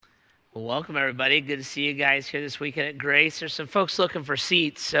Well, welcome everybody. Good to see you guys here this weekend at Grace. There's some folks looking for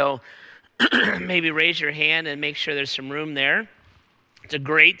seats, so maybe raise your hand and make sure there's some room there. It's a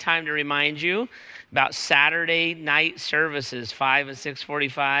great time to remind you about Saturday night services, 5 and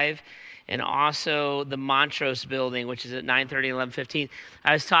 6:45, and also the Montrose building, which is at 9:30 and 11:15.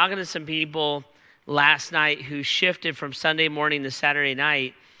 I was talking to some people last night who shifted from Sunday morning to Saturday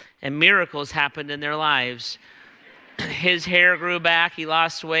night, and miracles happened in their lives. His hair grew back, he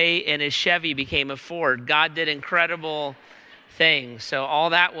lost weight, and his Chevy became a Ford. God did incredible things. So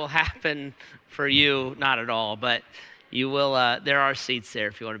all that will happen for you, not at all, but you will, there are seats there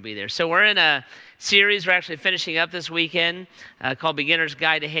if you want to be there. So we're in a series we're actually finishing up this weekend called Beginner's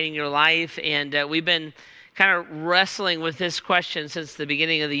Guide to Hating Your Life. And we've been kind of wrestling with this question since the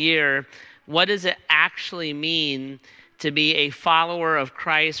beginning of the year. What does it actually mean to be a follower of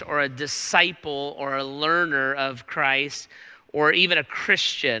Christ or a disciple or a learner of Christ or even a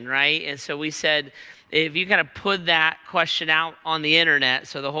Christian, right? And so we said, if you kind of put that question out on the internet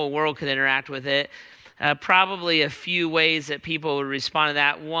so the whole world could interact with it, probably a few ways that people would respond to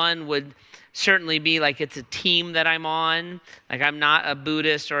that. One would certainly be like it's a team that I'm on. Like I'm not a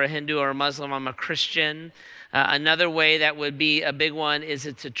Buddhist or a Hindu or a Muslim, I'm a Christian. Another way that would be a big one is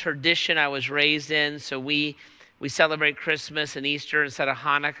it's a tradition I was raised in, so we celebrate Christmas and Easter instead of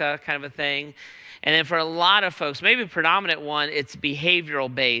Hanukkah, kind of a thing. And then for a lot of folks, maybe a predominant one, it's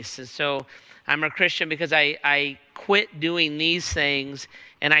behavioral based. And so I'm a Christian because I quit doing these things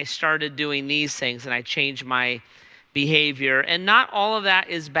and I started doing these things and I changed my behavior. And not all of that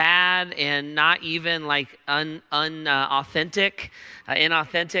is bad and not even like inauthentic,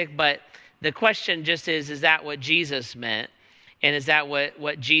 but the question just is that what Jesus meant? And is that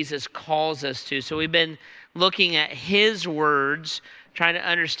what Jesus calls us to? So we've been looking at his words, trying to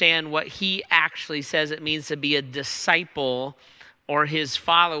understand what he actually says it means to be a disciple or his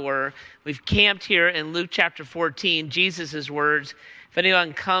follower. We've camped here in Luke chapter 14, Jesus' words. If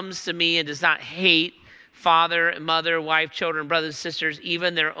anyone comes to me and does not hate father, mother, wife, children, brothers, sisters,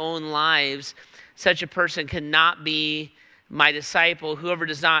 even their own lives, such a person cannot be my disciple. Whoever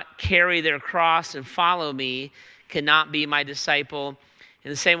does not carry their cross and follow me cannot be my disciple. In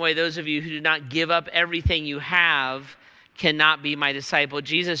the same way, those of you who do not give up everything you have cannot be my disciple.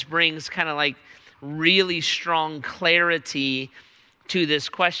 Jesus brings kind of like really strong clarity to this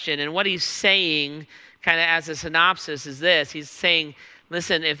question. And what he's saying, kind of as a synopsis, is this. He's saying,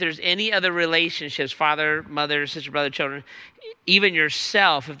 listen, if there's any other relationships, father, mother, sister, brother, children, even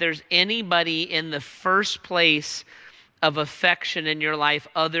yourself, if there's anybody in the first place of affection in your life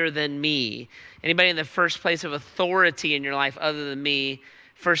other than me, anybody in the first place of authority in your life other than me,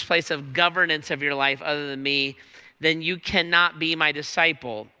 first place of governance of your life other than me, then you cannot be my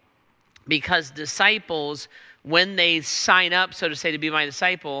disciple. Because disciples, when they sign up, so to say, to be my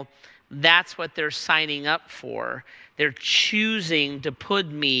disciple, that's what they're signing up for. They're choosing to put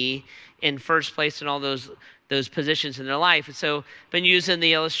me in first place in all those positions in their life. And so I've been using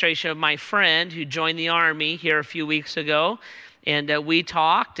the illustration of my friend who joined the Army here a few weeks ago. And we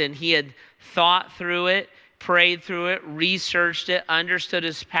talked, and he had thought through it, prayed through it, researched it, understood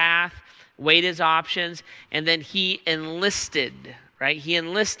his path, weighed his options, and then he enlisted, right? He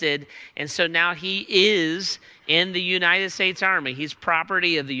enlisted, and so now he is in the United States Army. He's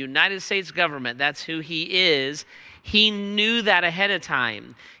property of the United States government. That's who he is. He knew that ahead of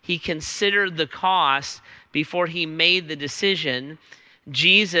time. He considered the cost before he made the decision.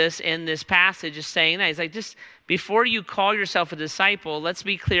 Jesus in this passage is saying that. He's like, just before you call yourself a disciple, let's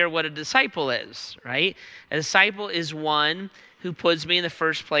be clear what a disciple is, right? A disciple is one who puts me in the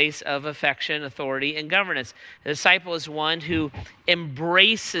first place of affection, authority, and governance. A disciple is one who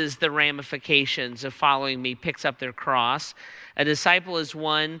embraces the ramifications of following me, picks up their cross. A disciple is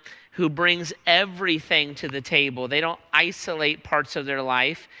one who brings everything to the table. They don't isolate parts of their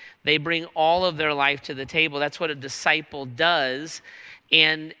life. They bring all of their life to the table. That's what a disciple does.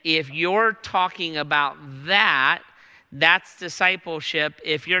 And if you're talking about that, that's discipleship.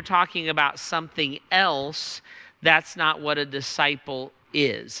 If you're talking about something else, that's not what a disciple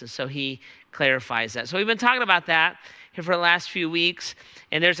is. And so he clarifies that. So we've been talking about that here for the last few weeks.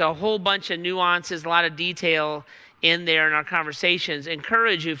 And there's a whole bunch of nuances, a lot of detail in there in our conversations.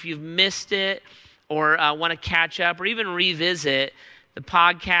 Encourage you, if you've missed it or want to catch up or even revisit the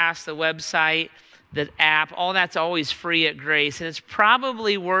podcast, the website, the app, all that's always free at Grace. And it's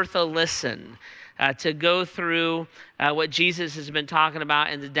probably worth a listen to go through what Jesus has been talking about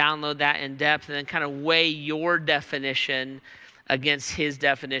and to download that in depth and then kind of weigh your definition against his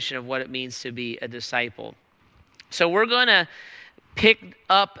definition of what it means to be a disciple. So we're going to pick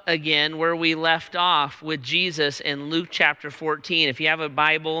up again where we left off with Jesus in Luke chapter 14. If you have a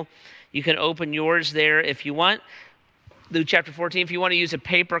Bible, You can open yours there if you want. Luke chapter 14. If you want to use a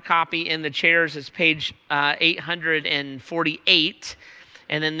paper copy in the chairs, it's page 848.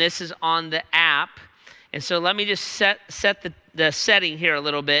 And then this is on the app. And so let me just set the setting here a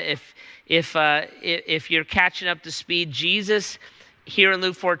little bit. If you're catching up to speed, Jesus here in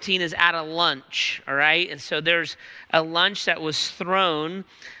Luke 14 is at a lunch, all right? And so there's a lunch that was thrown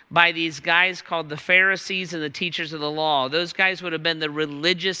by these guys called the Pharisees and the teachers of the law. Those guys would have been the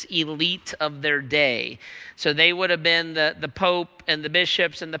religious elite of their day. So they would have been the Pope and the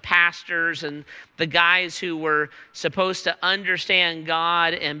bishops and the pastors and the guys who were supposed to understand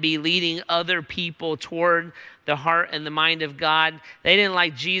God and be leading other people toward the heart and the mind of God. They didn't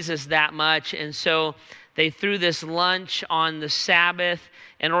like Jesus that much, and so they threw this lunch on the Sabbath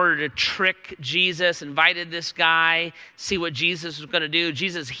in order to trick Jesus, invited this guy, see what Jesus was going to do.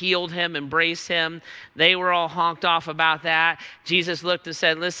 Jesus healed him, embraced him. They were all honked off about that. Jesus looked and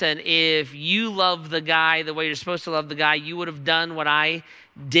said, listen, if you love the guy the way you're supposed to love the guy, you would have done what I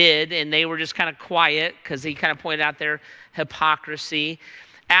did. And they were just kind of quiet because he kind of pointed out their hypocrisy.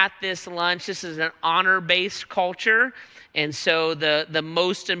 At this lunch, this is an honor-based culture. And so the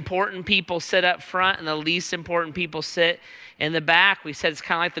most important people sit up front and the least important people sit in the back. We said it's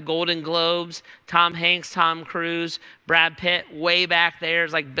kind of like the Golden Globes. Tom Hanks, Tom Cruise, Brad Pitt, way back there.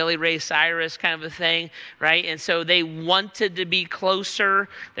 It's like Billy Ray Cyrus kind of a thing, right? And so they wanted to be closer.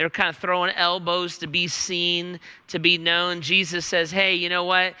 They were kind of throwing elbows to be seen, to be known. Jesus says, hey, you know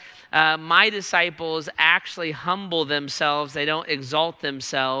what? My disciples actually humble themselves. They don't exalt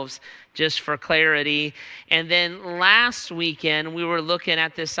themselves, just for clarity. And then last weekend, we were looking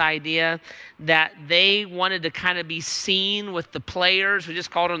at this idea that they wanted to kind of be seen with the players. We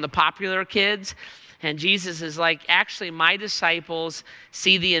just called them the popular kids. And Jesus is like, actually, my disciples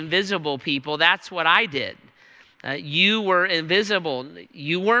see the invisible people. That's what I did. You were invisible.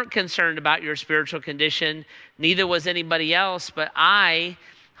 You weren't concerned about your spiritual condition. Neither was anybody else. But I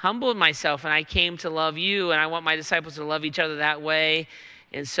humbled myself and I came to love you. And I want my disciples to love each other that way.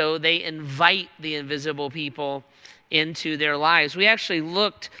 And so they invite the invisible people into their lives. We actually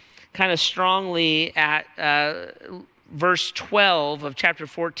looked kind of strongly at verse 12 of chapter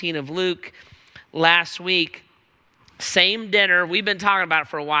 14 of Luke last week. Same dinner. We've been talking about it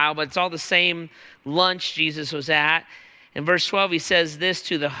for a while, but it's all the same lunch Jesus was at. In verse 12, he says this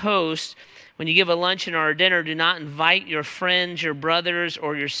to the host: when you give a luncheon or a dinner, do not invite your friends, your brothers,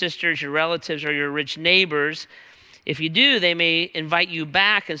 or your sisters, your relatives, or your rich neighbors. If you do, they may invite you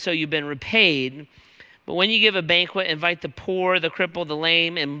back, and so you've been repaid. But when you give a banquet, invite the poor, the crippled, the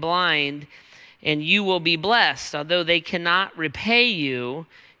lame, and blind, and you will be blessed. Although they cannot repay you,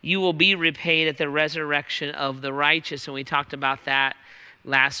 you will be repaid at the resurrection of the righteous. And we talked about that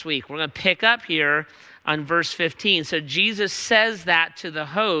last week. We're going to pick up here on verse 15. So Jesus says that to the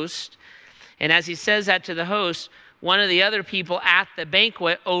host, and as he says that to the host, one of the other people at the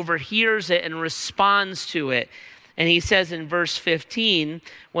banquet overhears it and responds to it. And he says in verse 15,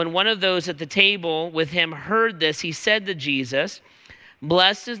 when one of those at the table with him heard this, he said to Jesus,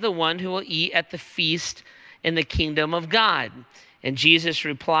 blessed is the one who will eat at the feast in the kingdom of God. And Jesus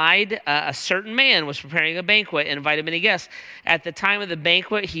replied, a certain man was preparing a banquet and invited many guests. At the time of the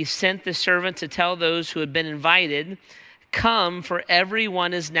banquet, he sent the servant to tell those who had been invited, come, for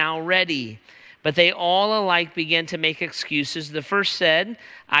everyone is now ready. But they all alike began to make excuses. The first said,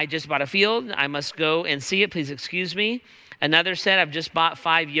 I just bought a field. I must go and see it. Please excuse me. Another said, I've just bought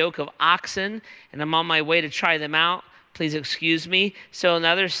 5 yoke of oxen, and I'm on my way to try them out. Please excuse me. So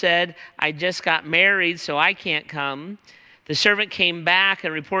another said, I just got married, so I can't come. The servant came back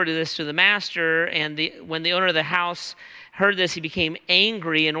and reported this to the master, and when the owner of the house heard this, he became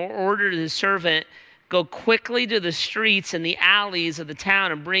angry and ordered his servant, go quickly to the streets and the alleys of the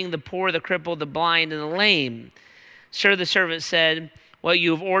town and bring the poor, the crippled, the blind, and the lame. Sir, the servant said, what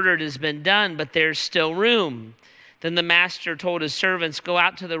you have ordered has been done, but there's still room. Then the master told his servants, go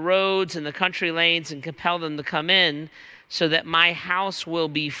out to the roads and the country lanes and compel them to come in, so that my house will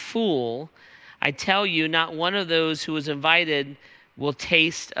be full. I tell you, not one of those who was invited will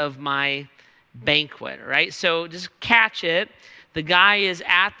taste of my banquet. Right? So just catch it. The guy is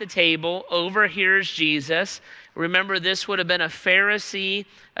at the table, overhears Jesus. Remember, this would have been a Pharisee,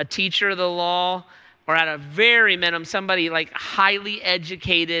 a teacher of the law, or at a very minimum, somebody like highly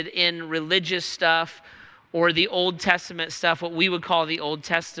educated in religious stuff or the Old Testament stuff, what we would call the Old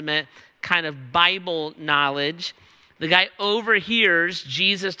Testament kind of Bible knowledge. The guy overhears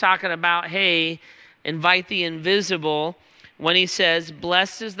Jesus talking about, hey, invite the invisible, when he says,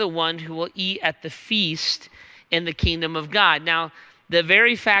 blessed is the one who will eat at the feast in the kingdom of God. Now, the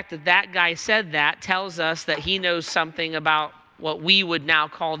very fact that that guy said that tells us that he knows something about what we would now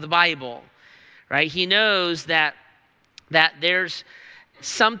call the Bible, right? He knows that there's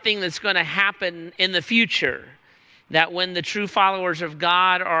something that's going to happen in the future, that when the true followers of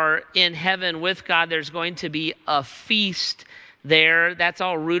God are in heaven with God, there's going to be a feast there. That's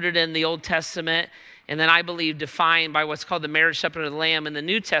all rooted in the Old Testament, and then I believe defined by what's called the marriage supper of the Lamb in the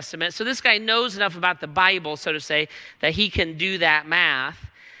New Testament. So this guy knows enough about the Bible, so to say, that he can do that math.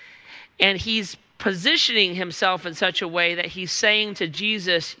 And he's positioning himself in such a way that he's saying to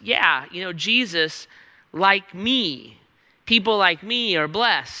Jesus, yeah, Jesus, like me, people like me are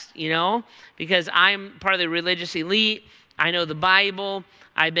blessed, because I'm part of the religious elite. I know the Bible.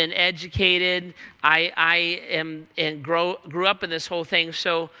 I've been educated. I am and grew up in this whole thing.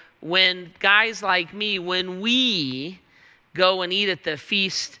 So when guys like me, when we go and eat at the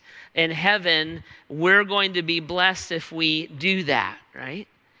feast in heaven, we're going to be blessed if we do that, right?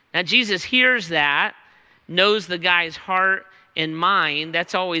 Now, Jesus hears that, knows the guy's heart and mind.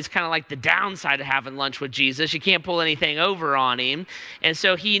 That's always kind of like the downside of having lunch with Jesus. You can't pull anything over on him. And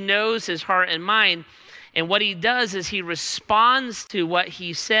so he knows his heart and mind. And what he does is he responds to what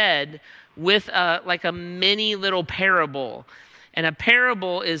he said with like a mini little parable. And a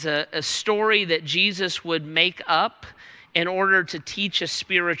parable is a story that Jesus would make up in order to teach a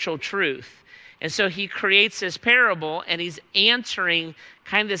spiritual truth. And so he creates this parable, and he's answering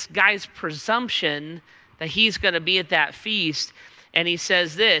kind of this guy's presumption that he's going to be at that feast. And he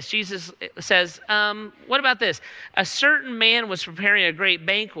says this, Jesus says, what about this? A certain man was preparing a great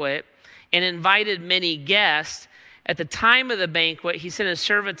banquet and invited many guests. At the time of the banquet, he sent a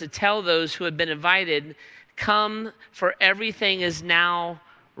servant to tell those who had been invited, come, for everything is now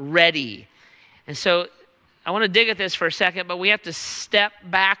ready. And so I want to dig at this for a second, but we have to step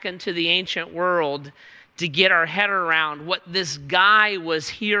back into the ancient world to get our head around what this guy was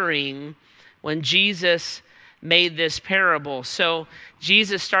hearing when Jesus made this parable. So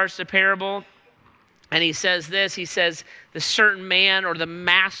Jesus starts the parable, and he says this. He says, the certain man, or the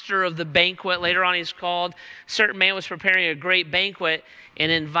master of the banquet, later on he's called, certain man was preparing a great banquet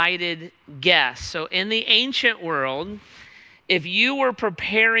and invited guests. So in the ancient world, if you were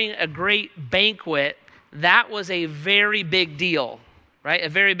preparing a great banquet, that was a very big deal, right? A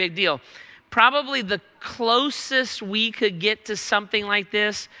very big deal. Probably the closest we could get to something like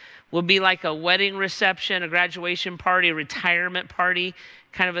this would be like a wedding reception, a graduation party, a retirement party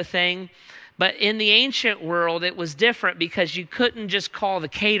kind of a thing. But in the ancient world, it was different because you couldn't just call the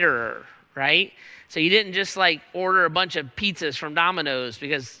caterer, right? So you didn't just like order a bunch of pizzas from Domino's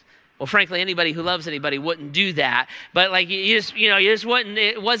because, well, frankly, anybody who loves anybody wouldn't do that. But like you just wouldn't.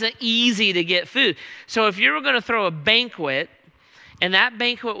 It wasn't easy to get food. So if you were going to throw a banquet, and that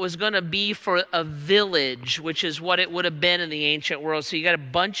banquet was going to be for a village, which is what it would have been in the ancient world. So you got a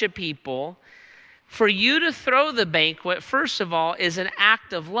bunch of people. For you to throw the banquet, first of all, is an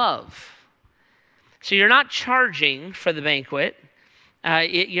act of love. So you're not charging for the banquet.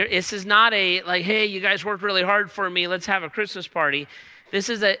 This is not a like, hey, you guys worked really hard for me. Let's have a Christmas party. This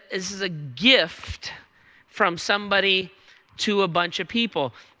is a gift from somebody to a bunch of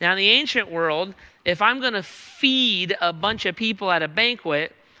people. Now, in the ancient world, if I'm going to feed a bunch of people at a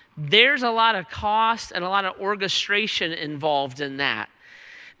banquet, there's a lot of cost and a lot of orchestration involved in that.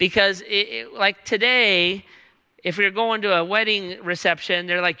 Because like today, if you're going to a wedding reception,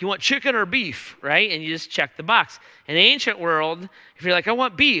 they're like, you want chicken or beef, right? And you just check the box. In the ancient world, if you're like, I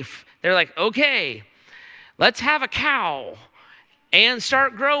want beef, they're like, okay, let's have a cow and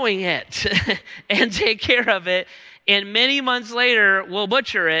start growing it and take care of it. And many months later, we'll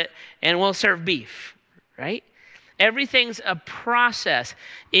butcher it and we'll serve beef, right? Everything's a process.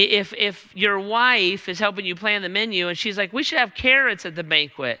 If your wife is helping you plan the menu and she's like, we should have carrots at the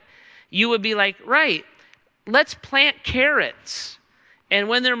banquet, you would be like, right, let's plant carrots. And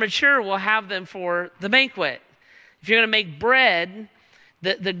when they're mature, we'll have them for the banquet. If you're going to make bread,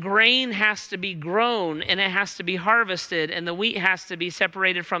 the grain has to be grown and it has to be harvested and the wheat has to be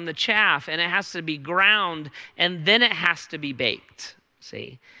separated from the chaff and it has to be ground and then it has to be baked.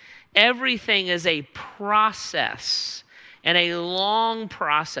 See, everything is a process and a long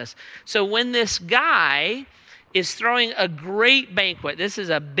process. So when this guy is throwing a great banquet, this is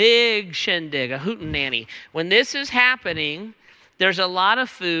a big shindig, a hootenanny. When this is happening, there's a lot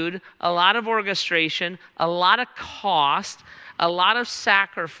of food, a lot of orchestration, a lot of cost, a lot of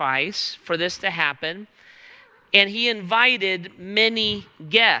sacrifice for this to happen. And he invited many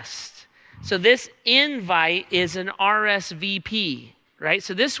guests. So this invite is an RSVP, right?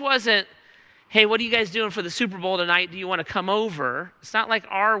 So this wasn't, hey, what are you guys doing for the Super Bowl tonight? Do you want to come over? It's not like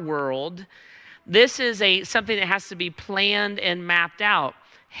our world. This is something that has to be planned and mapped out.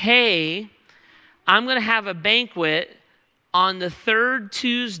 Hey, I'm going to have a banquet. on the third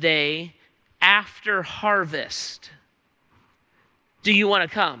Tuesday after harvest. Do you want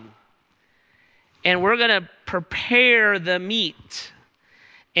to come? And we're going to prepare the meat,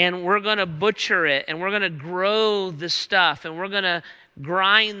 and we're going to butcher it, and we're going to grow the stuff, and we're going to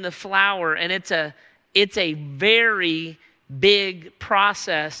grind the flour, and it's a very big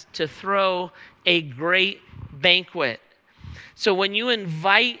process to throw a great banquet. So when you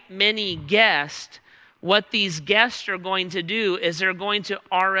invite many guests, what these guests are going to do is they're going to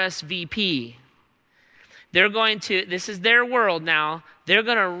RSVP. They're going to, this is their world now, they're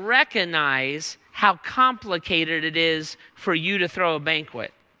going to recognize how complicated it is for you to throw a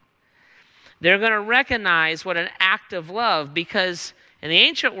banquet. They're going to recognize what an act of love, because in the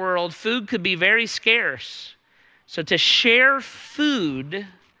ancient world, food could be very scarce. So to share food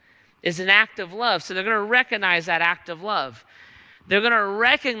is an act of love. So they're going to recognize that act of love. They're going to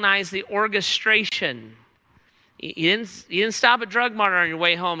recognize the orchestration. You didn't stop at Drug Mart on your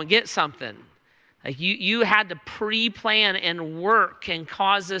way home and get something. Like you had to pre-plan and work and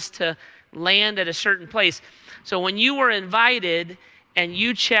cause this to land at a certain place. So when you were invited and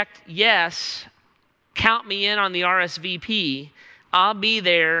you checked yes, count me in on the RSVP, I'll be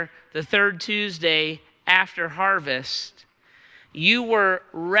there the third Tuesday after harvest. You were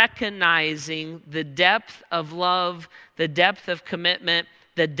recognizing the depth of love, the depth of commitment,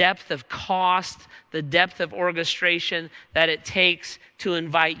 the depth of cost, the depth of orchestration that it takes to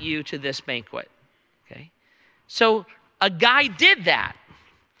invite you to this banquet. Okay? So a guy did that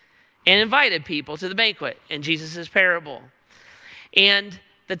and invited people to the banquet in Jesus' parable. And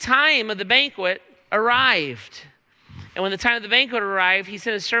the time of the banquet arrived. And when the time of the banquet arrived, he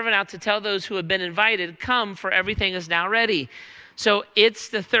sent his servant out to tell those who had been invited, come, for everything is now ready. So it's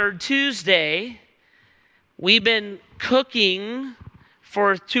the third Tuesday. We've been cooking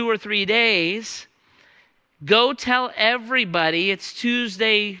for 2 or 3 days. Go tell everybody, it's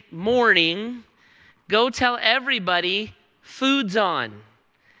Tuesday morning. Go tell everybody, food's on.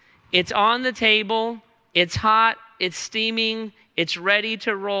 It's on the table. It's hot. It's steaming. It's ready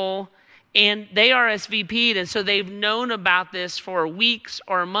to roll. And they RSVP'd, and so they've known about this for weeks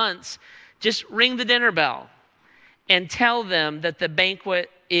or months. Just ring the dinner bell and tell them that the banquet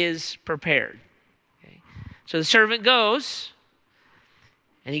is prepared. Okay? So the servant goes,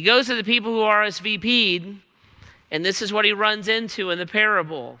 and he goes to the people who RSVP'd, and this is what he runs into in the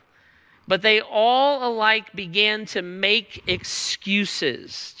parable. But they all alike began to make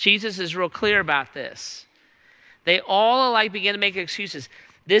excuses. Jesus is real clear about this. They all alike began to make excuses.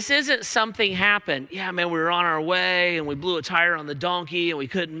 This isn't something happened. Yeah, man, we were on our way and we blew a tire on the donkey and we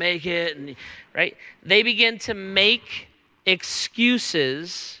couldn't make it. And right? They begin to make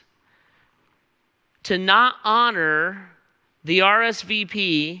excuses to not honor the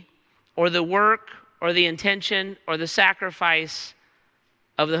RSVP or the work or the intention or the sacrifice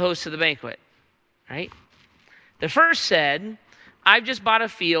of the host of the banquet. Right? The first said, I've just bought a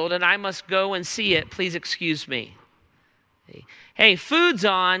field and I must go and see it. Please excuse me. Hey, food's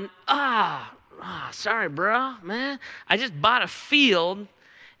on. Sorry, bro, man. I just bought a field,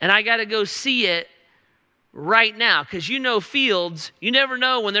 and I got to go see it right now. Because you know fields, you never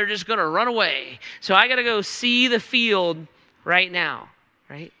know when they're just going to run away. So I got to go see the field right now.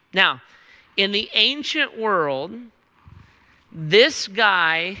 Right? Now, in the ancient world, this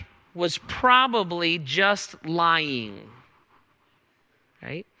guy was probably just lying.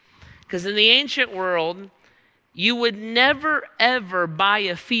 Right? Because in the ancient world, you would never, ever buy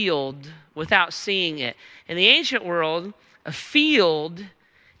a field without seeing it. In the ancient world, a field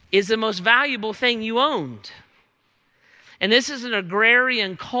is the most valuable thing you owned. And this is an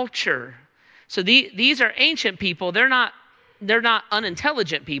agrarian culture. So these are ancient people. They're not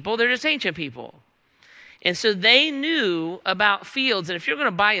unintelligent people. They're just ancient people. And so they knew about fields. And if you're going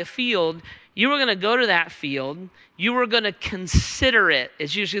to buy a field, you were going to go to that field. You were going to consider it,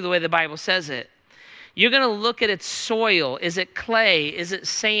 is usually the way the Bible says it. You're going to look at its soil. Is it clay? Is it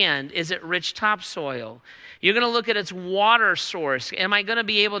sand? Is it rich topsoil? You're going to look at its water source. Am I going to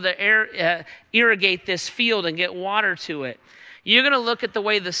be able to irrigate this field and get water to it? You're going to look at the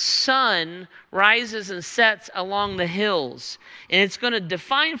way the sun rises and sets along the hills. And it's going to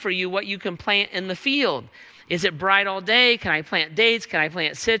define for you what you can plant in the field. Is it bright all day? Can I plant dates? Can I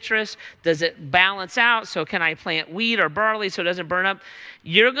plant citrus? Does it balance out? So can I plant wheat or barley so it doesn't burn up?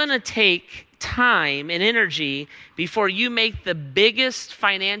 You're going to take time and energy before you make the biggest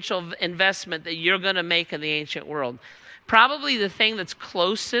financial investment that you're going to make in the ancient world. Probably the thing that's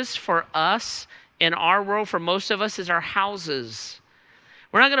closest for us in our world, for most of us, is our houses.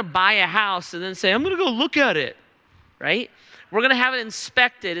 We're not going to buy a house and then say, I'm going to go look at it, right? We're going to have it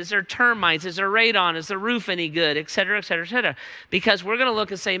inspected. Is there termites? Is there radon? Is the roof any good? Et cetera, et cetera, et cetera. Because we're going to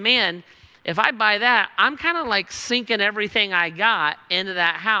look and say, man, if I buy that, I'm kind of like sinking everything I got into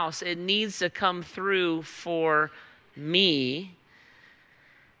that house. It needs to come through for me.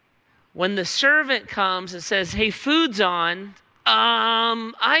 When the servant comes and says, hey, food's on,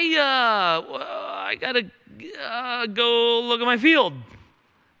 I gotta go look at my field.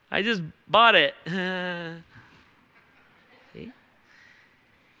 I just bought it. See?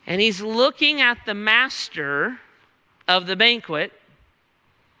 And he's looking at the master of the banquet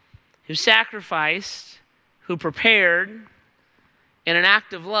who sacrificed, who prepared in an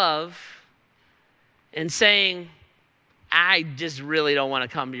act of love, and saying, I just really don't want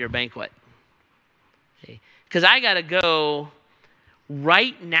to come to your banquet. Because I got to go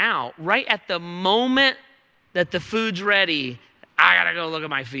right now, right at the moment that the food's ready, I got to go look at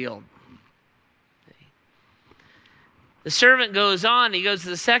my field. The servant goes on, he goes to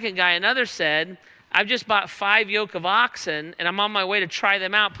the second guy. Another said, I've just bought 5 yoke of oxen, and I'm on my way to try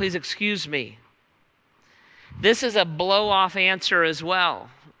them out. Please excuse me. This is a blow-off answer as well,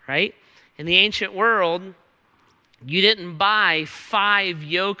 right? In the ancient world, you didn't buy 5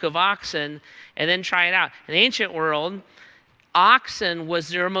 yoke of oxen and then try it out. In the ancient world, oxen was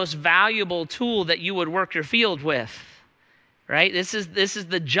their most valuable tool that you would work your field with, right? This is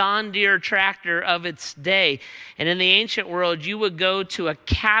the John Deere tractor of its day. And in the ancient world, you would go to a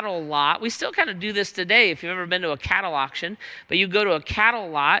cattle lot. We still kind of do this today if you've ever been to a cattle auction. But you go to a cattle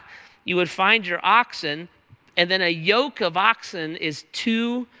lot, you would find your oxen, and then a yoke of oxen is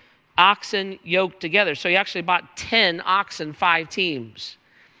 2 oxen yoked together. So you actually bought 10 oxen, 5 teams.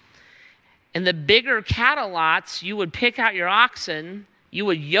 In the bigger cattle lots, you would pick out your oxen, you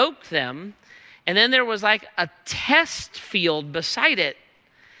would yoke them, and then there was like a test field beside it.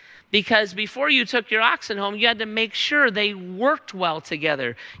 Because before you took your oxen home, you had to make sure they worked well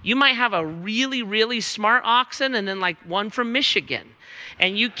together. You might have a really, really smart oxen and then like one from Michigan.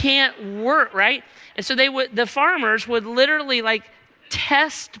 And you can't work, right? And so the farmers would literally like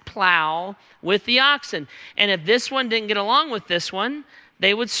test plow with the oxen. And if this one didn't get along with this one,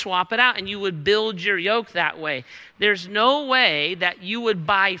 they would swap it out and you would build your yoke that way. There's no way that you would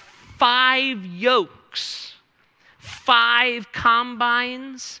buy 5 yokes, 5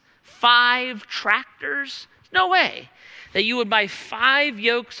 combines, 5 tractors. No way that you would buy 5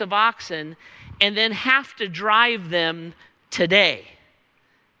 yokes of oxen and then have to drive them today.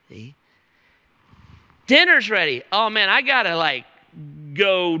 See? Dinner's ready. Oh man, I gotta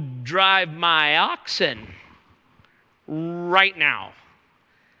go drive my oxen right now.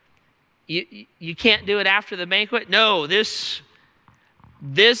 You can't do it after the banquet? No, this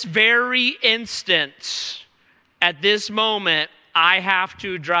very instant, at this moment, I have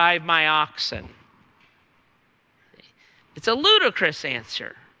to drive my oxen. It's a ludicrous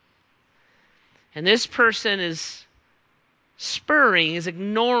answer. And this person is spurring, he's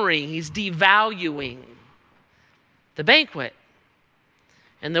ignoring, he's devaluing the banquet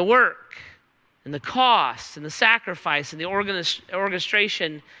and the work and the cost and the sacrifice and the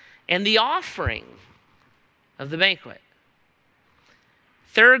orchestration and the offering of the banquet.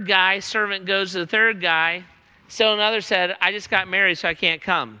 Third guy, servant goes to the third guy. So another said, I just got married, so I can't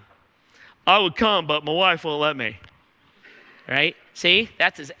come. I would come, but my wife won't let me. Right? See?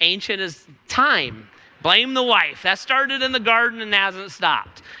 That's as ancient as time. Blame the wife. That started in the garden and hasn't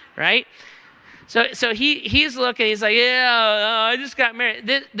stopped. Right? So he's looking, he's like, I just got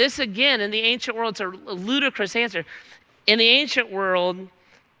married. This again, in the ancient world, it's a ludicrous answer. In the ancient world,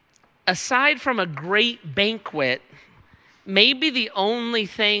 aside from a great banquet, maybe the only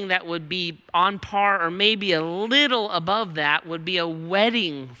thing that would be on par or maybe a little above that would be a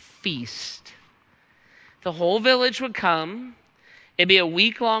wedding feast. The whole village would come. It'd be a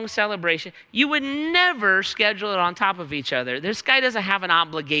week-long celebration. You would never schedule it on top of each other. This guy doesn't have an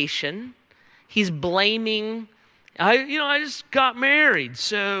obligation. He's blaming, I just got married,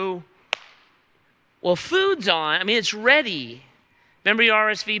 so, well, food's on. I mean, it's ready. Remember you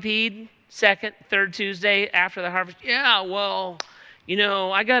RSVP'd? Second, third Tuesday after the harvest. Yeah, well,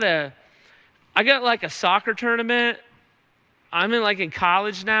 I got like a soccer tournament. I'm in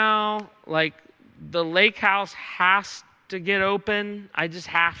college now. Like the lake house has to get open. I just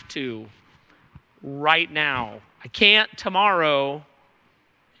have to right now. I can't tomorrow.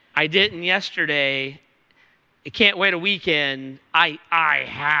 I didn't yesterday. I can't wait a weekend. I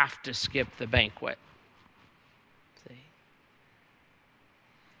have to skip the banquet.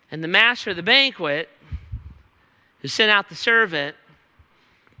 And the master of the banquet, who sent out the servant,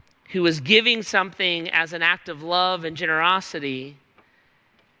 who was giving something as an act of love and generosity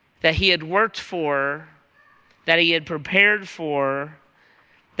that he had worked for, that he had prepared for,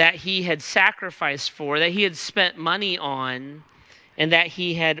 that he had sacrificed for, that he had spent money on, and that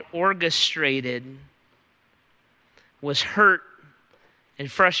he had orchestrated, was hurt and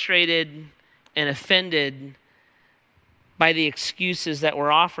frustrated and offended by the excuses that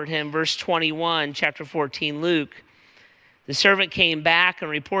were offered him. Verse 21, chapter 14, Luke. The servant came back and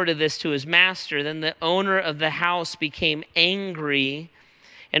reported this to his master. Then the owner of the house became angry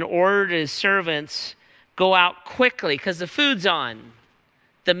and ordered his servants, go out quickly, because the food's on.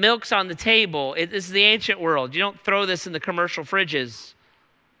 The milk's on the table. This is the ancient world. You don't throw this in the commercial fridges.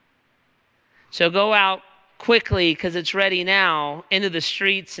 So go out quickly, because it's ready now, into the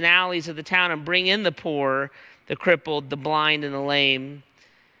streets and alleys of the town, and bring in the poor, the crippled, the blind, and the lame.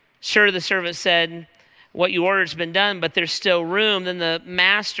 Sir, the servant said, what you ordered has been done, but there's still room. Then the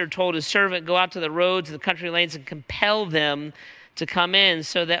master told his servant, go out to the roads and the country lanes and compel them to come in,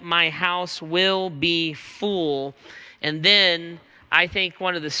 so that my house will be full. And then I think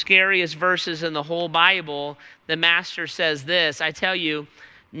one of the scariest verses in the whole Bible, the master says this, I tell you,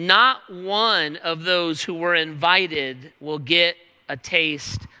 not one of those who were invited will get a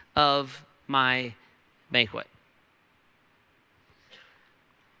taste of my banquet.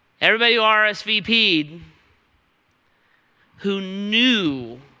 Everybody who RSVP'd, who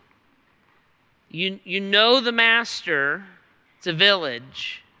knew, you know the master, it's a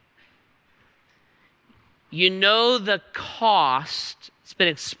village. You know the cost, it's been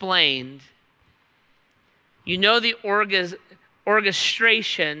explained. You know the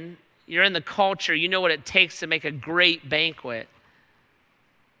orchestration, you're in the culture, you know what it takes to make a great banquet.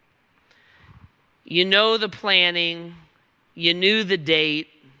 You know the planning, you knew the date,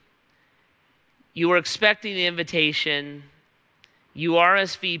 you were expecting the invitation, you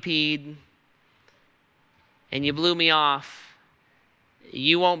RSVP'd, and you blew me off.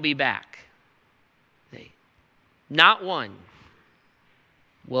 You won't be back. Not one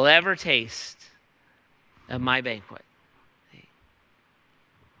will ever taste of my banquet.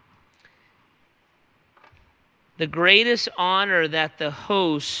 The greatest honor that the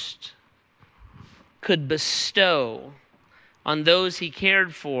host could bestow on those he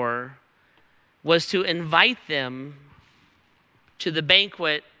cared for was to invite them to the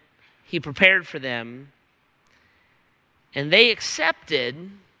banquet he prepared for them. And they accepted.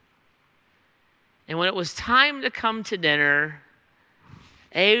 And when it was time to come to dinner,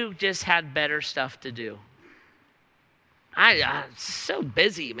 they just had better stuff to do. I'm so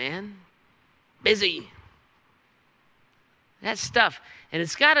busy, man. Busy. That stuff. And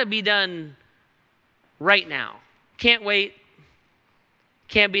it's got to be done right now. Can't wait.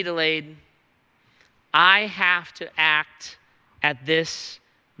 Can't be delayed. I have to act at this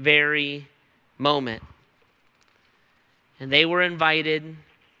very moment. And they were invited,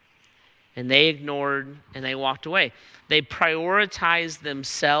 and they ignored, and they walked away. They prioritized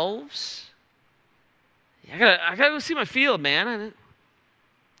themselves. I gotta go see my field, man.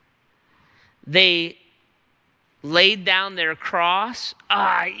 They laid down their cross.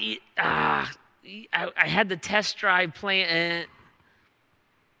 I had the test drive plan,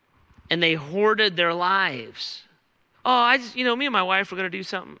 and they hoarded their lives. Me and my wife were going to do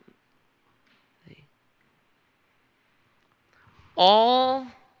something. All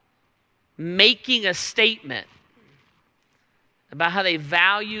making a statement about how they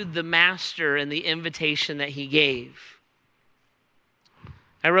valued the master and the invitation that he gave.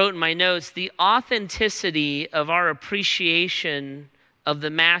 I wrote in my notes, the authenticity of our appreciation of the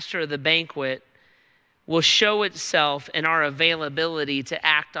master of the banquet will show itself in our availability to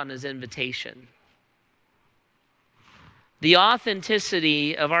act on his invitation. The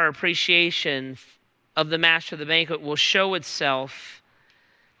authenticity of our appreciation of the master of the banquet will show itself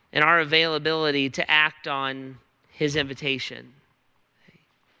in our availability to act on his invitation.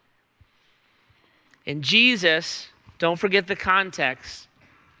 And Jesus, don't forget the context,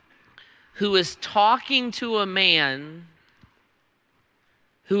 who is talking to a man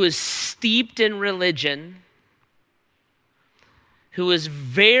who is steeped in religion, who is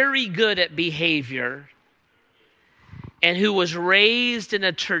very good at behavior, and who was raised in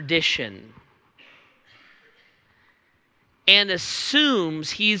a tradition, and assumes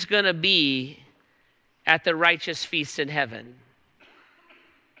he's going to be at the righteous feast in heaven.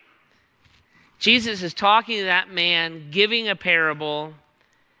 Jesus is talking to that man, giving a parable,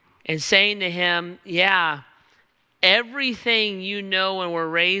 and saying to him, yeah, everything you know and were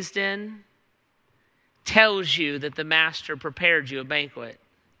raised in tells you that the master prepared you a banquet.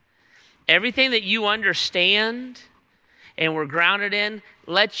 Everything that you understand and were grounded in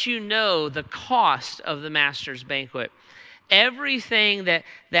lets you know the cost of the master's banquet. Everything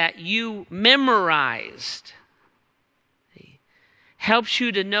that you memorized helps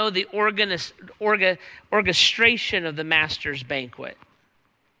you to know the orchestration of the master's banquet.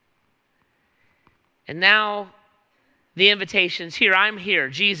 And now the invitation's here. I'm here,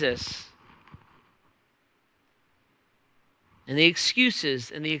 Jesus. And the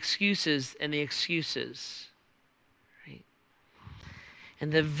excuses and the excuses and the excuses. Right?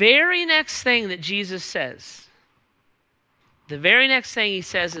 And the very next thing that Jesus says, the very next thing he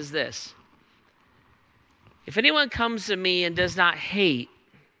says is this: if anyone comes to me and does not hate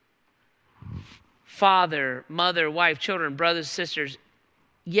father, mother, wife, children, brothers, sisters,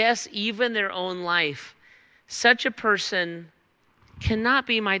 yes, even their own life, such a person cannot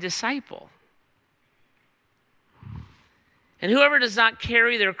be my disciple. And whoever does not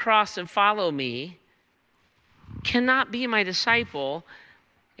carry their cross and follow me cannot be my disciple.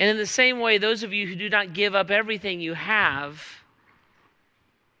 And in the same way, those of you who do not give up everything you have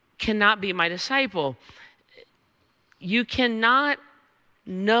cannot be my disciple. You cannot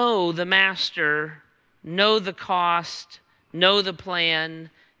know the master, know the cost, know the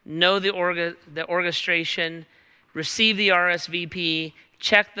plan, know the orchestration, receive the RSVP,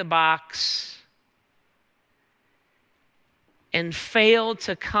 check the box, and fail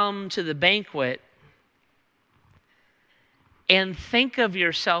to come to the banquet and think of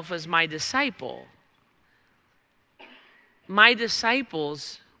yourself as my disciple. My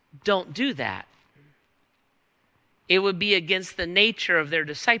disciples don't do that. It would be against the nature of their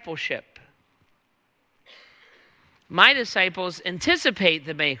discipleship. My disciples anticipate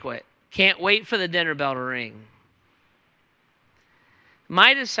the banquet, can't wait for the dinner bell to ring.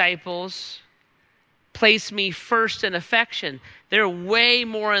 My disciples place me first in affection. They're way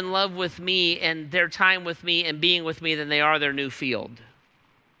more in love with me and their time with me and being with me than they are their new field.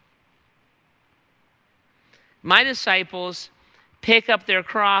 My disciples pick up their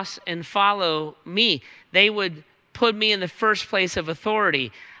cross and follow me. They would put me in the first place of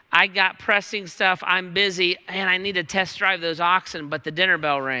authority. I got pressing stuff, I'm busy, and I need to test drive those oxen, but the dinner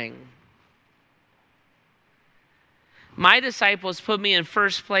bell rang. My disciples put me in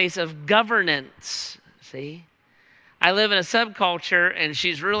first place of governance. See? I live in a subculture, and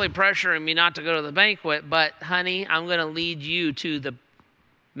she's really pressuring me not to go to the banquet, but honey, I'm going to lead you to the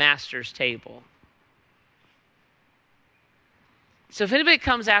master's table. So if anybody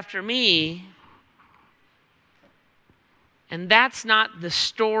comes after me, and that's not the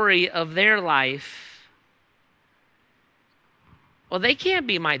story of their life, well, they can't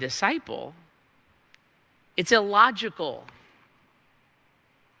be my disciple. It's illogical.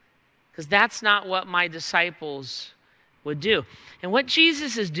 Because that's not what my disciples would do. And what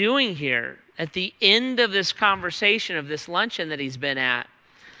Jesus is doing here at the end of this conversation, of this luncheon that he's been at,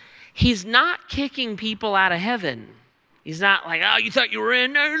 he's not kicking people out of heaven. He's not like, oh, you thought you were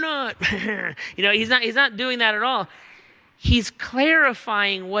in? No, you're not. He's not doing that at all. He's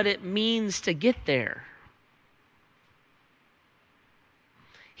clarifying what it means to get there.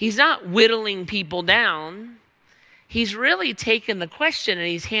 He's not whittling people down. He's really taken the question and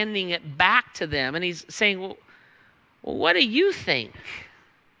he's handing it back to them. And he's saying, well, what do you think?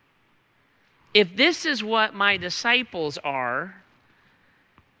 If this is what my disciples are,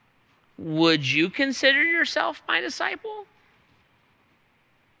 would you consider yourself my disciple?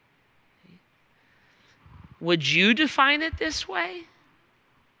 Would you define it this way?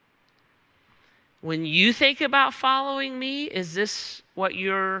 When you think about following me, is this what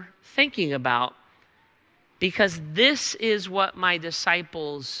you're thinking about? Because this is what my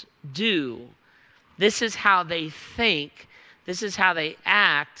disciples do. This is how they think. This is how they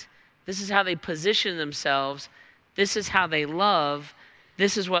act. This is how they position themselves. This is how they love.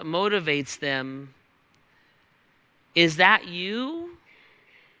 This is what motivates them. Is that you?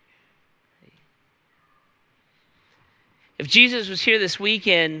 If Jesus was here this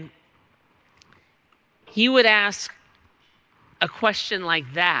weekend, he would ask a question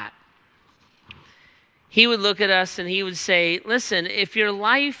like that. He would look at us and he would say, listen, if your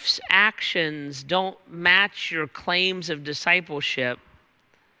life's actions don't match your claims of discipleship,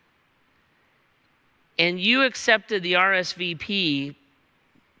 and you accepted the RSVP,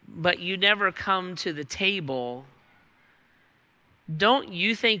 but you never come to the table, don't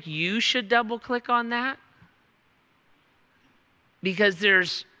you think you should double click on that? Because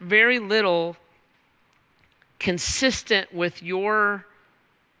there's very little consistent with your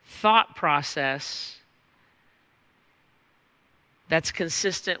thought process that's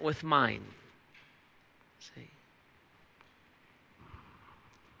consistent with mine. See?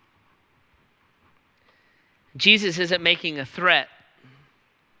 Jesus isn't making a threat.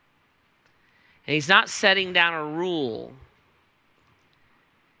 And he's not setting down a rule.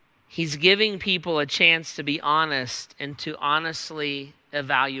 He's giving people a chance to be honest and to honestly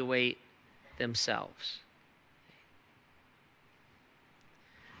evaluate themselves.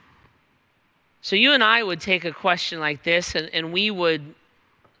 So you and I would take a question like this and we would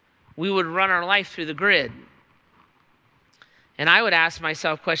run our life through the grid. And I would ask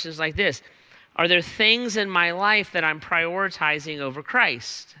myself questions like this. Are there things in my life that I'm prioritizing over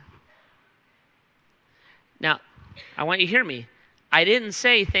Christ? Now, I want you to hear me. I didn't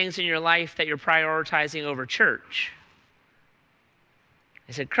say things in your life that you're prioritizing over church.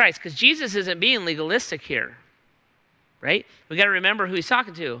 I said Christ, because Jesus isn't being legalistic here, right? We got to remember who he's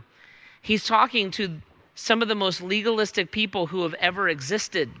talking to. He's talking to some of the most legalistic people who have ever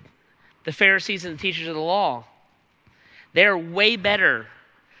existed, the Pharisees and the teachers of the law. They're way better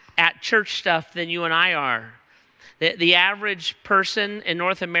at church stuff than you and I are. The average person in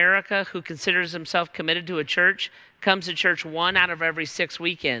North America who considers himself committed to a church comes to church 1 out of every 6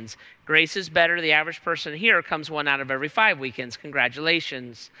 weekends. Grace is better. The average person here comes 1 out of every 5 weekends.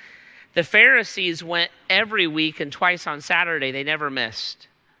 Congratulations. The Pharisees went every week and twice on Saturday. They never missed.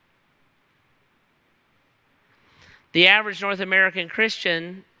 The average North American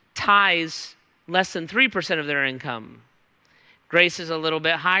Christian tithes less than 3% of their income. Grace is a little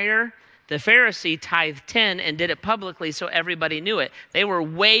bit higher. The Pharisee tithed 10 and did it publicly so everybody knew it. They were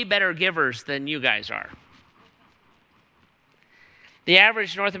way better givers than you guys are. The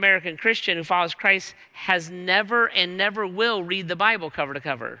average North American Christian who follows Christ has never and never will read the Bible cover to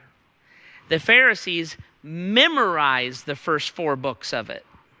cover. The Pharisees memorized the first 4 books of it.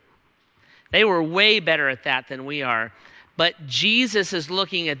 They were way better at that than we are. But Jesus is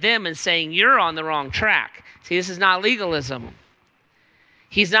looking at them and saying, you're on the wrong track. See, this is not legalism.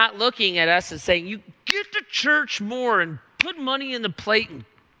 He's not looking at us and saying, you get to church more and put money in the plate and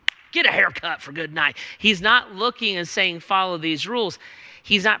get a haircut for good night. He's not looking and saying, follow these rules.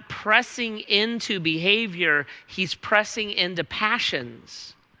 He's not pressing into behavior. He's pressing into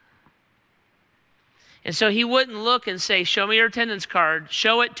passions. And so he wouldn't look and say, show me your attendance card.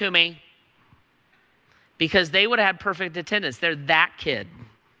 Show it to me. Because they would have had perfect attendance. They're that kid.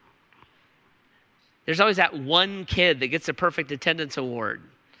 There's always that one kid that gets a perfect attendance award.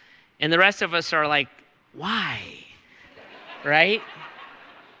 And the rest of us are like, why? Right?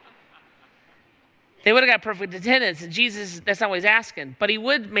 They would have got perfect attendance. And Jesus, that's not what he's asking. But he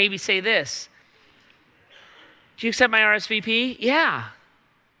would maybe say this. Do you accept my RSVP? Yeah.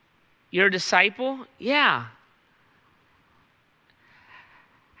 You're a disciple? Yeah.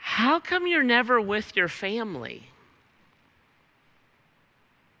 How come you're never with your family?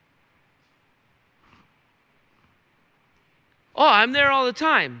 Oh, I'm there all the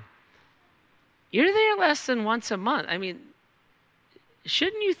time. You're there less than once a month. I mean,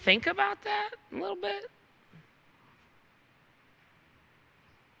 shouldn't you think about that a little bit?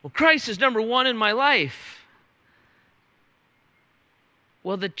 Well, Christ is number 1 in my life.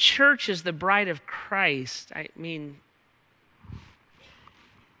 Well, the church is the bride of Christ. I mean,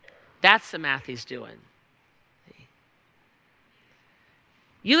 that's the math he's doing.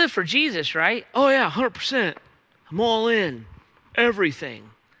 You live for Jesus, right? Oh, yeah, 100%. I'm all in. Everything.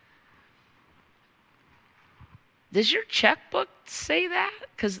 Does your checkbook say that?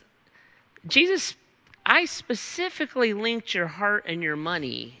 Because Jesus, I specifically linked your heart and your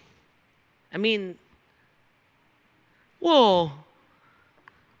money. I mean, whoa.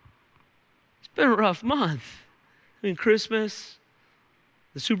 It's been a rough month. I mean, Christmas,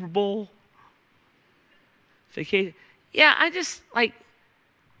 the Super Bowl, vacation. Yeah, I'm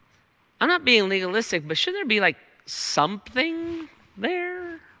not being legalistic, but shouldn't there be like something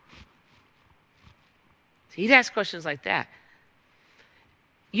there? So he'd ask questions like that.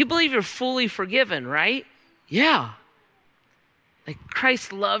 You believe you're fully forgiven, right? Yeah. Like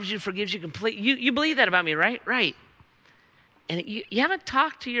Christ loves you, forgives you completely. You believe that about me, right? Right. And you haven't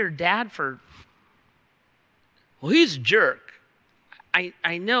talked to your dad for, well, he's a jerk.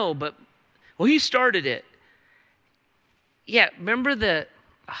 I know, but, well, he started it. Yeah, remember the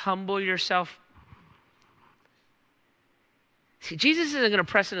humble yourself? See, Jesus isn't going to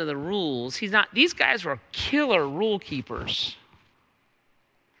press into the rules. He's not. These guys were killer rule keepers.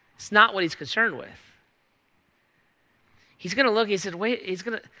 It's not what he's concerned with. He's going to look, he said, wait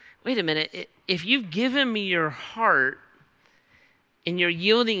a minute. If you've given me your heart and you're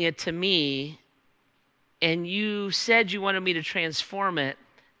yielding it to me and you said you wanted me to transform it,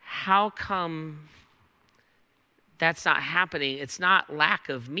 how come that's not happening? It's not lack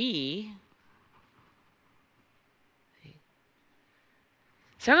of me.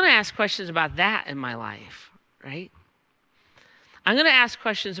 So I'm going to ask questions about that in my life, right? I'm going to ask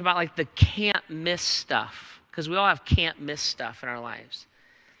questions about like the can't miss stuff, because we all have can't miss stuff in our lives.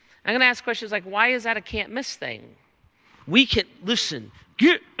 I'm going to ask questions like, why is that a can't miss thing? We can, listen,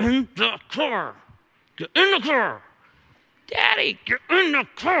 get in the car. Get in the car. Daddy, get in the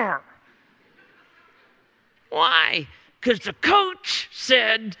car. Why? Because the coach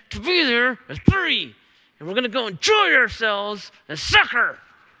said to be there at 3, and we're going to go enjoy ourselves at soccer.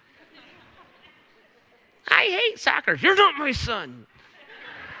 I hate soccer. You're not my son.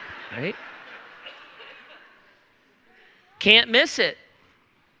 Right? Can't miss it.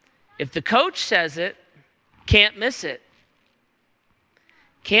 If the coach says it, can't miss it.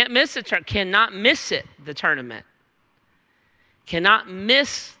 Can't miss it. Cannot miss it, the tournament. Cannot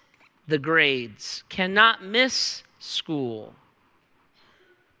miss the grades. Cannot miss school.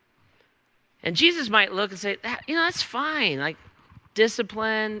 And Jesus might look and say, that's fine. Like,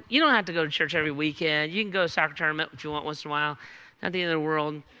 discipline. You don't have to go to church every weekend. You can go to a soccer tournament if you want once in a while. Not the end of the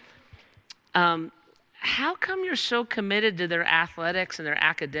world. How come you're so committed to their athletics and their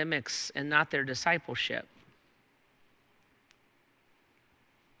academics and not their discipleship?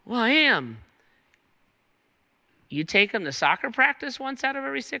 Well, I am. You take them to soccer practice once out of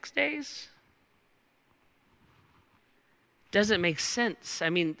every 6 days? Doesn't make sense.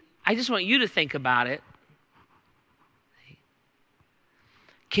 I mean, I just want you to think about it.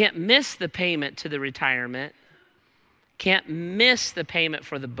 Can't miss the payment to the retirement. Can't miss the payment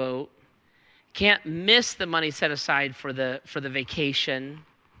for the boat. Can't miss the money set aside for the vacation.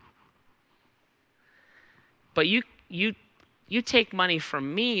 But you take money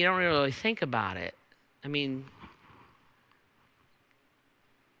from me, you don't really think about it. I mean,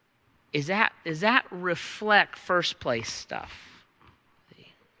 is that reflect first place stuff?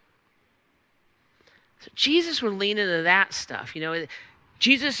 So Jesus would lean into that stuff.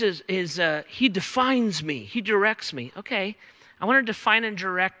 Jesus is he defines me. He directs me. Okay, I want to define and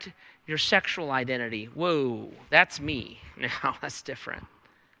direct your sexual identity. Whoa, that's me. Now, that's different.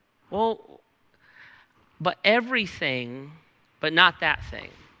 Well, but everything, but not that thing.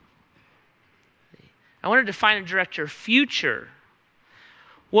 I want to define and direct your future.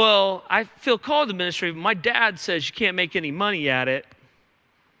 Well, I feel called to ministry, but my dad says you can't make any money at it.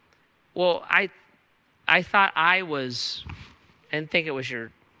 Well, I thought I was, and think it was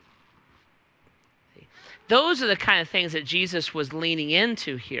your. Those are the kind of things that Jesus was leaning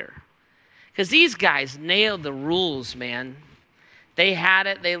into here. Because these guys nailed the rules, man. They had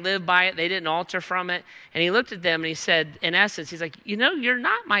it, they lived by it, they didn't alter from it. And he looked at them and he said, in essence, he's like, you're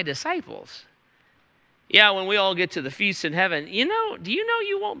not my disciples. Yeah, when we all get to the feast in heaven, do you know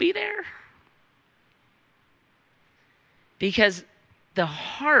you won't be there? Because the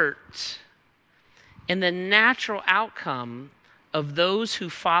heart and the natural outcome of those who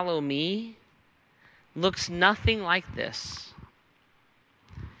follow me looks nothing like this.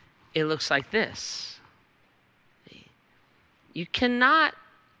 It looks like this. You cannot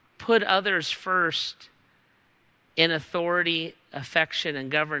put others first in authority, affection, and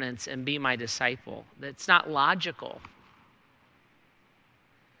governance and be my disciple. That's not logical.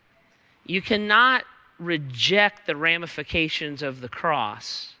 You cannot reject the ramifications of the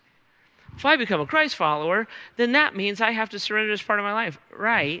cross. If I become a Christ follower, then that means I have to surrender this part of my life.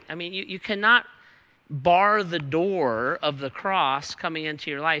 Right? I mean, you cannot bar the door of the cross coming into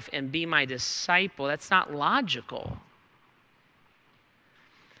your life and be my disciple. That's not logical.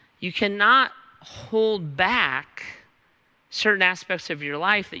 You cannot hold back certain aspects of your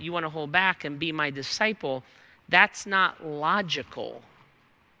life that you want to hold back and be my disciple. That's not logical.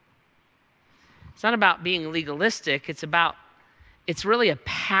 It's not about being legalistic. It's really a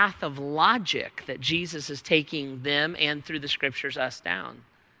path of logic that Jesus is taking them and through the scriptures us down.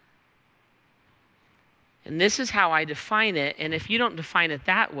 And this is how I define it. And if you don't define it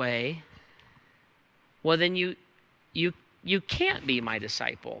that way, well, then you can't be my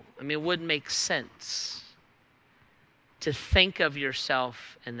disciple. I mean, it wouldn't make sense to think of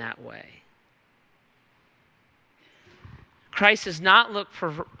yourself in that way. Christ does not look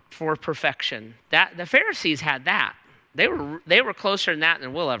for perfection. That the Pharisees had that. They were closer than that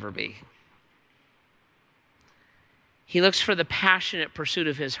than we'll ever be. He looks for the passionate pursuit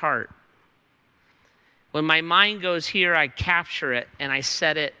of his heart. When my mind goes here, I capture it and I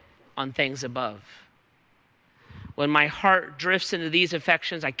set it on things above. When my heart drifts into these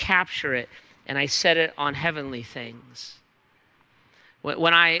affections, I capture it and I set it on heavenly things.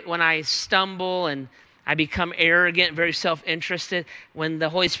 When I stumble and I become arrogant, very self-interested, when the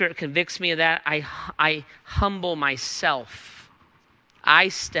Holy Spirit convicts me of that, I humble myself. I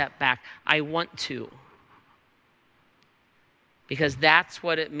step back. I want to. Because that's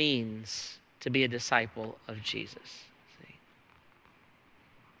what it means to be a disciple of Jesus. See?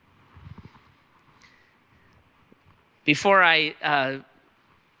 Before I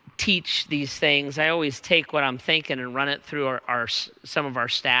teach these things, I always take what I'm thinking and run it through some of our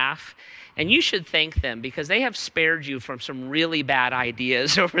staff. And you should thank them because they have spared you from some really bad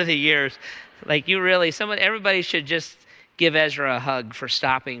ideas over the years. Like everybody should just give Ezra a hug for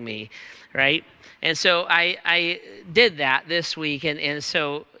stopping me, right? And so I did that this week and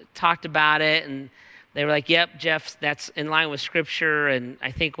so talked about it, and they were like, yep, Jeff, that's in line with Scripture, and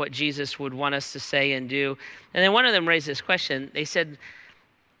I think what Jesus would want us to say and do. And then one of them raised this question. They said,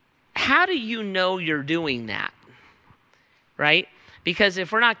 how do you know you're doing that, right? Because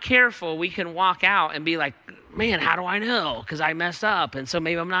if we're not careful, we can walk out and be like, man, how do I know? Because I messed up, and so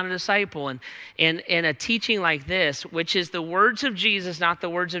maybe I'm not a disciple. And in a teaching like this, which is the words of Jesus, not the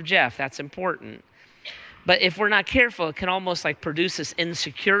words of Jeff, that's important. But if we're not careful, it can almost like produce this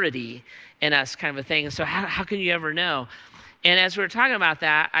insecurity in us kind of a thing. And so how can you ever know? And as we were talking about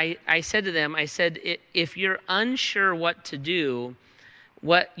that, I said to them, if you're unsure what to do,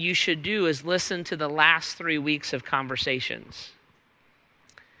 what you should do is listen to the last 3 weeks of conversations.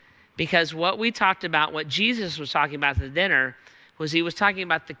 Because what we talked about, what Jesus was talking about at the dinner, was he was talking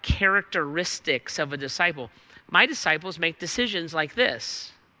about the characteristics of a disciple. My disciples make decisions like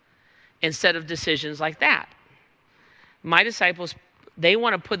this instead of decisions like that. My disciples, they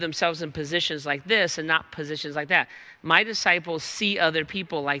want to put themselves in positions like this and not positions like that. My disciples see other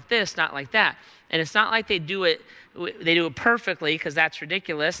people like this, not like that. And it's not like they do it perfectly, because that's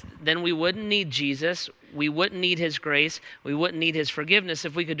ridiculous. Then we wouldn't need Jesus. We wouldn't need his grace. We wouldn't need his forgiveness.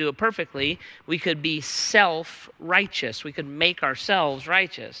 If we could do it perfectly, we could be self-righteous. We could make ourselves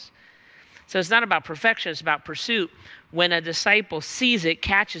righteous. So it's not about perfection, it's about pursuit. When a disciple sees it,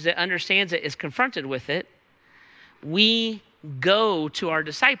 catches it, understands it, is confronted with it, we go to our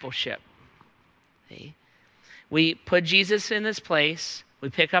discipleship. See? We put Jesus in this place, we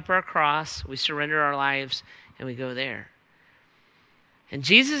pick up our cross, we surrender our lives, and we go there. And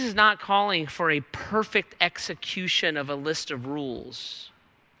Jesus is not calling for a perfect execution of a list of rules.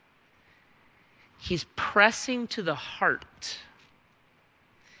 He's pressing to the heart.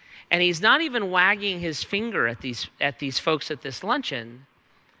 And he's not even wagging his finger at these folks at this luncheon.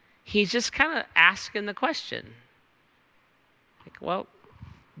 He's just kind of asking the question. Like, well,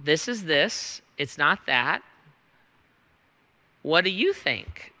 this is this. It's not that. What do you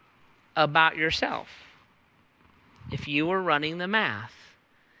think about yourself? If you were running the math,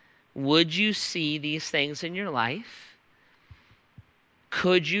 would you see these things in your life?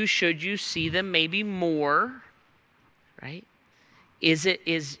 Should you see them maybe more, right?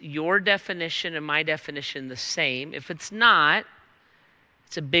 Is your definition and my definition the same? If it's not,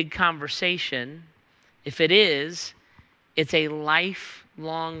 it's a big conversation. If it is, it's a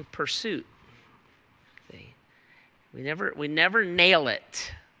lifelong pursuit. See? We never nail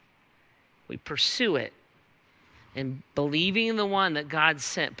it. We pursue it. And believing in the one that God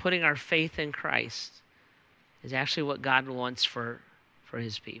sent, putting our faith in Christ, is actually what God wants for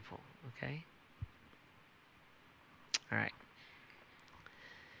his people. Okay? All right.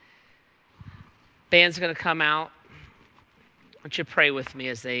 Band's going to come out. I want you to pray with me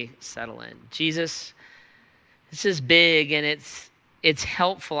as they settle in. Jesus, this is big, and it's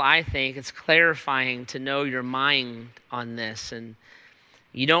helpful, I think. It's clarifying to know your mind on this. And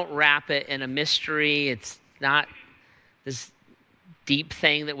you don't wrap it in a mystery. It's not this deep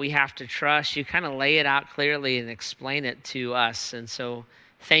thing that we have to trust. You kind of lay it out clearly and explain it to us. And so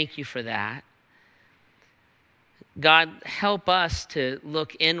thank you for that. God, help us to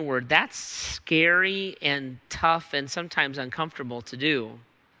look inward. That's scary and tough and sometimes uncomfortable to do.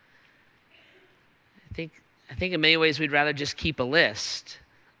 I think in many ways we'd rather just keep a list.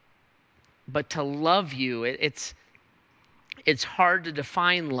 But to love you, it's hard to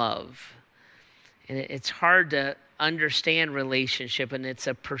define love. And it's hard to understand relationship. And it's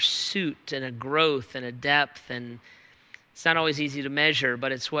a pursuit and a growth and a depth. And it's not always easy to measure,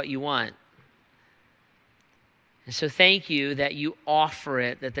 but it's what you want. And so thank you that you offer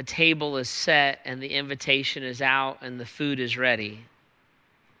it, that the table is set and the invitation is out and the food is ready.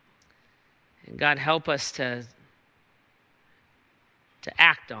 And God, help us to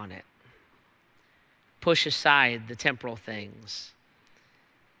act on it. Push aside the temporal things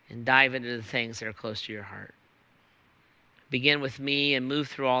and dive into the things that are close to your heart. Begin with me and move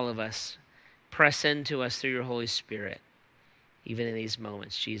through all of us. Press into us through your Holy Spirit, even in these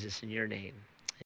moments, Jesus, in your name.